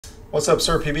What's up,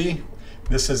 Sir PB?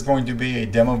 This is going to be a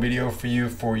demo video for you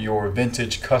for your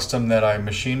vintage custom that I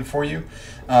machined for you.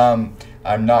 I'm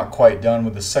not quite done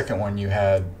with the second one you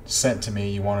had sent to me.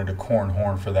 You wanted a corn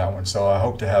horn for that one, so I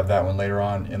hope to have that one later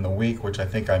on in the week, which I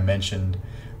think I mentioned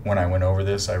when I went over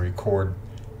this. I record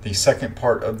the second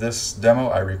part of this demo,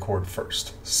 I record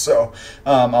first. So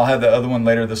I'll have the other one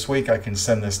later this week. I can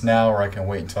send this now, or I can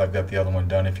wait until I've got the other one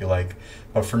done if you like.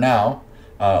 But for now,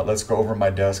 let's go over my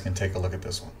desk and take a look at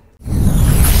this one.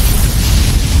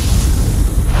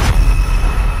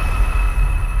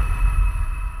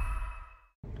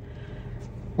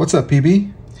 What's up,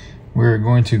 PB? We're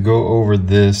going to go over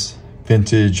this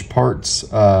vintage parts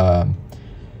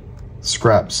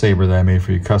scrap saber that I made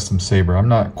for you, custom saber. I'm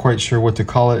not quite sure what to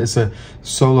call it. It's a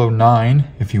Solo 9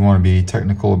 if you want to be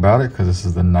technical about it, because this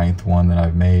is the 9th one that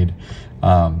I've made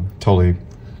totally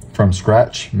from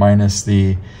scratch, minus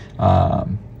the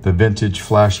vintage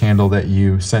flash handle that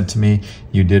you sent to me.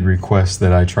 You did request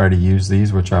that I try to use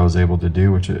these, which I was able to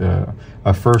do, which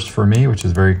a first for me, which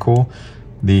is very cool.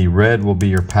 The red will be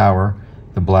your power.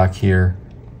 The black here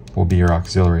will be your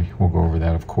auxiliary. We'll go over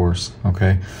that, of course.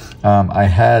 Okay. I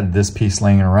had this piece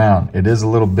laying around. It is a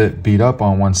little bit beat up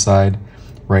on one side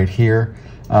right here,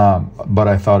 but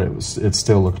I thought it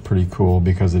still looked pretty cool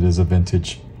because it is a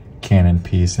vintage Canon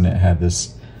piece and it had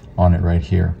this on it right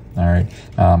here. All right.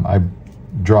 I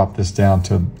dropped this down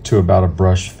to about a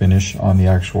brush finish on the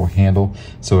actual handle,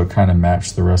 so it kind of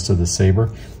matched the rest of the saber,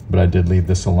 but I did leave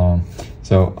this alone.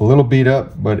 So a little beat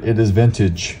up, but it is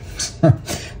vintage.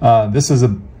 This is a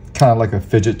kind of like a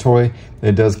fidget toy.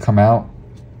 It does come out.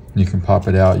 You can pop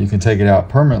it out. You can take it out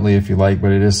permanently if you like,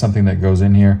 but it is something that goes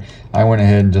in here. I went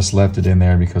ahead and just left it in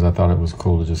there because I thought it was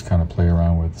cool to just kind of play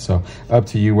around with. So up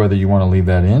to you whether you want to leave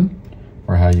that in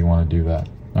or how you want to do that.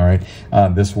 All right.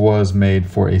 This was made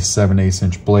for a 7/8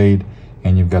 inch blade,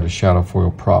 and you've got a shadow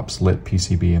foil props lit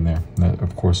PCB in there. That,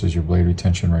 of course, is your blade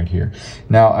retention right here.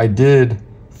 Now, I did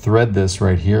thread this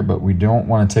right here, but we don't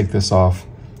want to take this off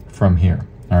from here.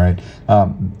 All right.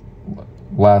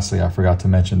 Lastly, I forgot to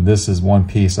mention, this is one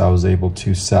piece I was able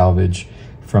to salvage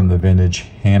from the vintage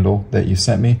handle that you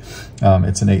sent me.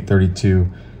 It's an 832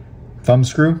 thumb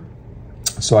screw.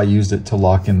 So I used it to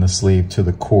lock in the sleeve to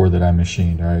the core that I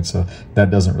machined. All right, so that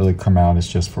doesn't really come out. It's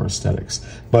just for aesthetics.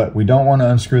 But we don't want to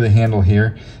unscrew the handle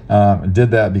here. I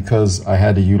did that because I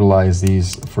had to utilize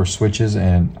these for switches,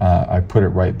 and I put it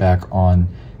right back on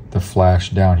the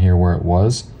flash down here where it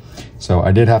was. So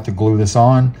I did have to glue this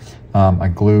on. I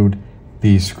glued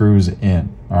these screws in.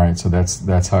 All right, so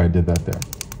that's how I did that there.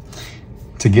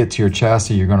 To get to your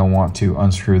chassis, you're going to want to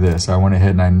unscrew this. I went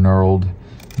ahead and I knurled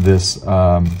this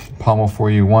pommel for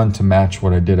you, one, to match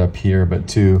what I did up here, but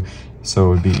two, so it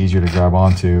would be easier to grab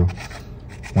onto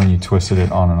when you twisted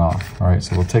it on and off. All right,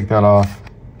 so we'll take that off,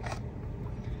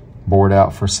 board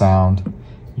out for sound.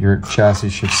 Your chassis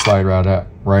should slide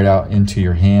right out into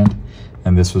your hand,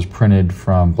 and this was printed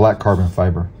from black carbon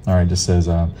fiber. All right, just says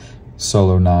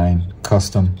Solo 9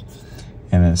 custom,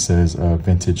 and then it says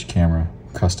vintage camera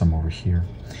custom over here.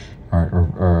 All right,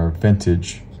 or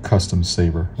vintage custom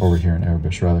saber over here in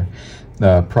Arabic, rather.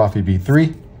 The Proffie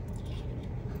V3.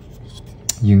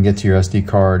 You can get to your SD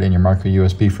card and your micro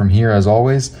USB from here, as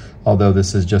always, although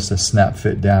this is just a snap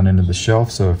fit down into the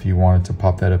shelf, so if you wanted to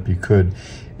pop that up, you could.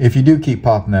 If you do keep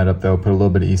popping that up, though, put a little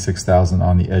bit of E6000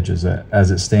 on the edges. As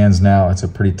it stands now, it's a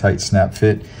pretty tight snap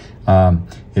fit.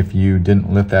 If you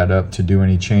didn't lift that up to do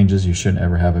any changes, you shouldn't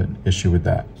ever have an issue with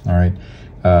that. All right.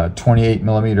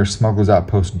 28mm Smuggler's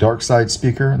Outpost dark side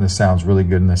speaker, and this sounds really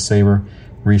good in the saber,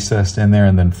 recessed in there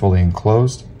and then fully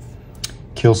enclosed.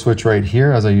 Kill switch right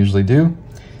here, as I usually do,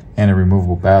 and a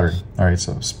removable battery. All right,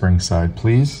 so spring side,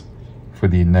 please, for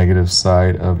the negative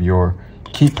side of your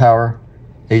keep power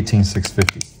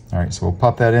 18650. All right, so we'll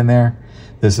pop that in there.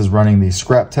 This is running the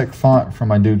Scrap Tech font from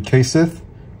my dude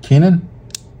Keenan.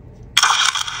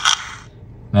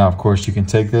 Now, of course, you can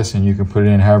take this and you can put it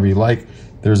in however you like.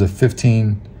 There's a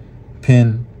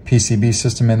 15-pin PCB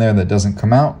system in there that doesn't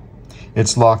come out.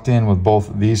 It's locked in with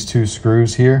both these two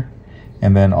screws here,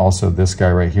 and then also this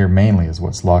guy right here mainly is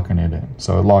what's locking it in.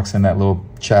 So it locks in that little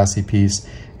chassis piece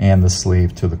and the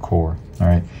sleeve to the core. All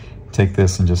right, take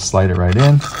this and just slide it right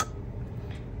in.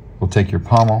 We'll take your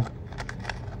pommel,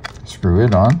 screw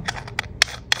it on,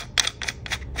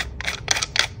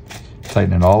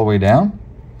 tighten it all the way down,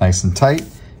 nice and tight.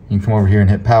 You can come over here and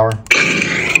hit power.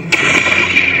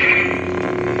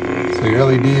 So your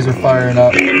LEDs are firing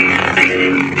up.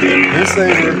 This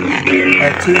saber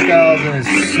at 2000 is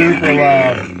super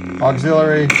loud.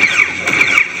 Auxiliary.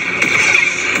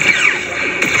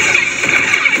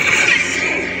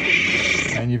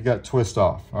 And you've got twist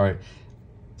off. All right.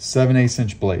 7/8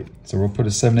 inch blade. So we'll put a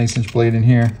 7/8 inch blade in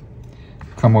here,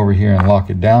 come over here and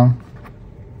lock it down.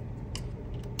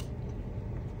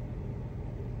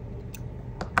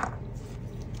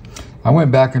 I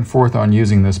went back and forth on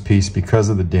using this piece because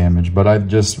of the damage, but I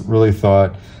just really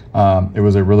thought it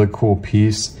was a really cool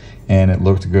piece and it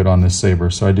looked good on this saber.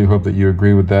 So I do hope that you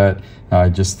agree with that. I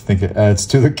just think it adds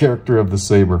to the character of the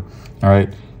saber. All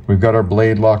right, we've got our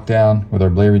blade locked down with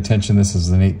our blade retention. This is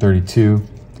an 832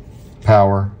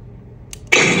 power.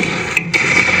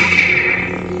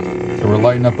 So we're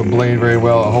lighting up a blade very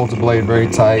well. It holds the blade very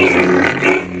tight.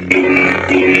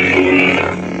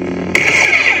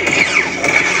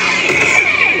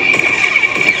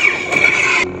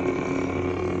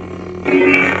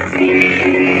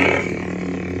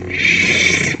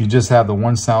 You just have the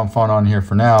one sound font on here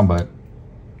for now, but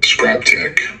Scrap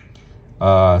Tech.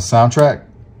 Soundtrack.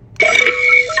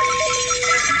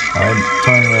 All right,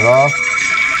 turning it off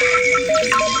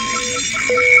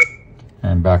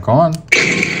and back on.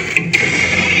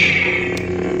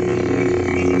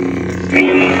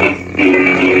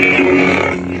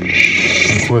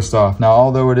 And twist off. Now,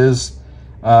 although it is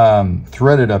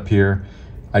threaded up here,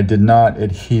 I did not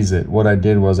adhese it. What I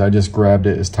did was I just grabbed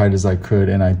it as tight as I could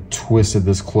and I twisted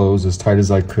this closed as tight as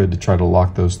I could to try to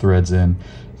lock those threads in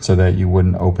so that you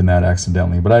wouldn't open that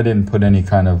accidentally. But I didn't put any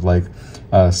kind of like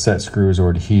set screws or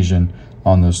adhesion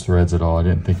on those threads at all. I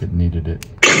didn't think it needed it.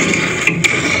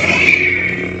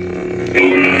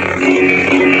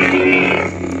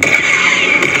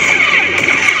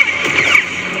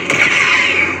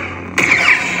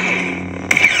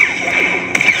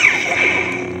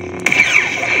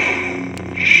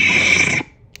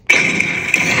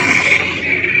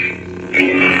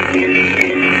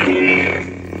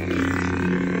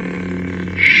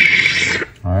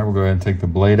 All right, we'll go ahead and take the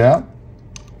blade out.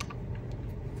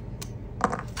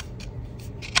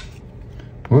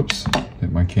 Whoops,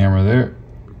 hit my camera there.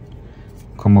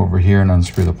 Come over here and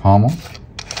unscrew the pommel.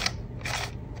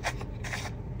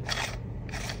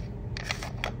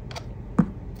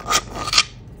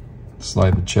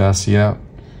 Slide the chassis out.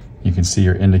 You can see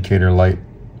your indicator light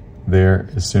there.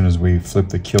 As soon as we flip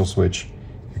the kill switch,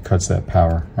 it cuts that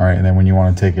power. All right, and then when you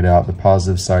want to take it out, the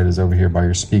positive side is over here by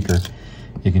your speaker.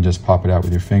 You can just pop it out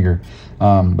with your finger.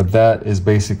 But that is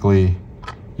basically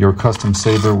your custom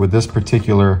saber with this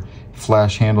particular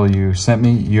flash handle you sent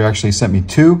me. You actually sent me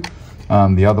two.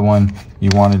 The other one you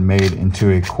wanted made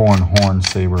into a corn horn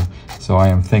saber. So I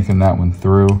am thinking that one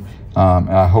through.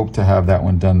 I hope to have that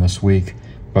one done this week.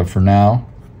 But for now,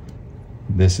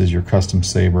 this is your custom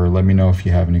saber. Let me know if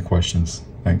you have any questions.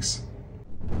 Thanks.